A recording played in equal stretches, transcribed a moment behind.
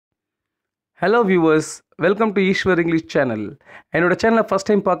Hello viewers, welcome to Ishwar English channel. என்னோட சேனலை first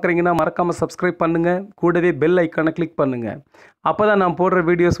time பார்க்குறீங்கன்னா மறக்காமல் சப்ஸ்கிரைப் பண்ணுங்கள், கூடவே பெல் ஐக்கானை கிளிக் பண்ணுங்கள். அப்போ தான் நான் போடுற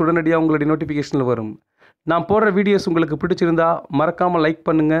வீடியோஸ் உடனடியாக உங்களுடைய நோட்டிஃபிகேஷனில் வரும். நான் போடுற வீடியோஸ் உங்களுக்கு பிடிச்சிருந்தா மறக்காமல் லைக்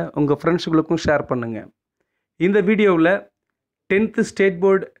பண்ணுங்கள், உங்கள் ஃப்ரெண்ட்ஸுகளுக்கும் ஷேர் பண்ணுங்கள். இந்த வீடியோவில் 10th ஸ்டேட்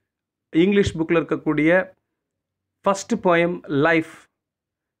போர்டு இங்கிலீஷ் புக்கில் இருக்கக்கூடிய ஃபஸ்ட்டு போயம் லைஃப்.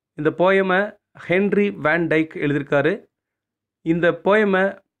 இந்த போயமை ஹென்ரி வேன் டைக் எழுதியிருக்காரு. இந்த போயமை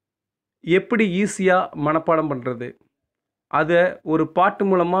எப்படி ஈஸியாக மனப்பாடம் பண்ணுறது, அதை ஒரு பாட்டு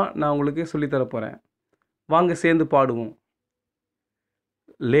மூலமாக நான் உங்களுக்கு சொல்லித்தர போகிறேன். வாங்க சேர்ந்து பாடுவோம்.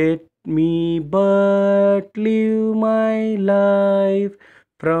 Let me but live my life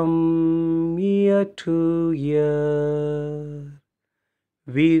from year to year,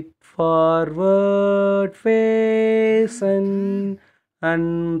 with forward face and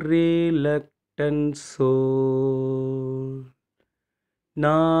unreluctant soul,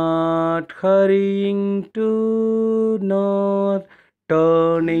 not hurrying to nor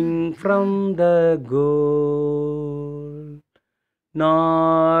turning from the goal,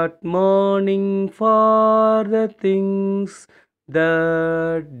 not mourning for the things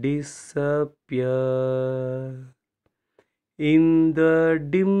that disappear in the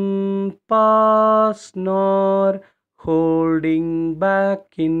dim past, nor holding back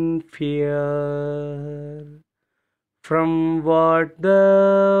in fear from what the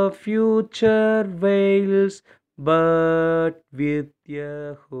future veils, but with a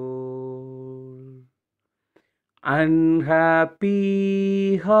whole unhappy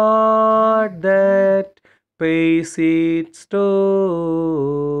heart that pays its toll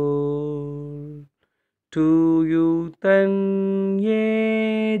to youth and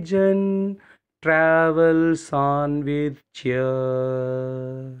age and travels on with cheer.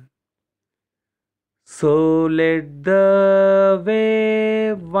 So let the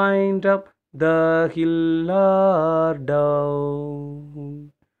wave wind up the hill or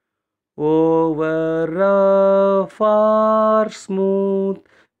down, over rough or smooth,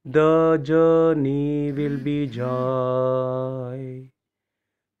 the journey will be joy.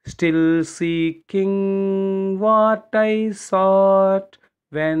 Still seeking what I sought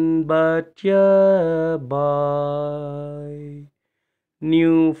when but a boy,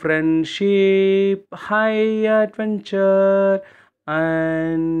 new friendship, high adventure,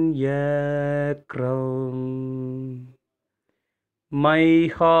 and a crown. My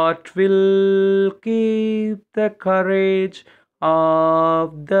heart will keep the courage of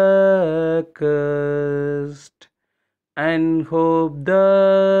the cursed, and hope the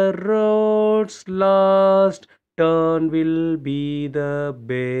road's last turn will be the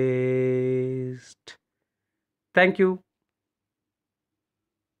best. Thank you.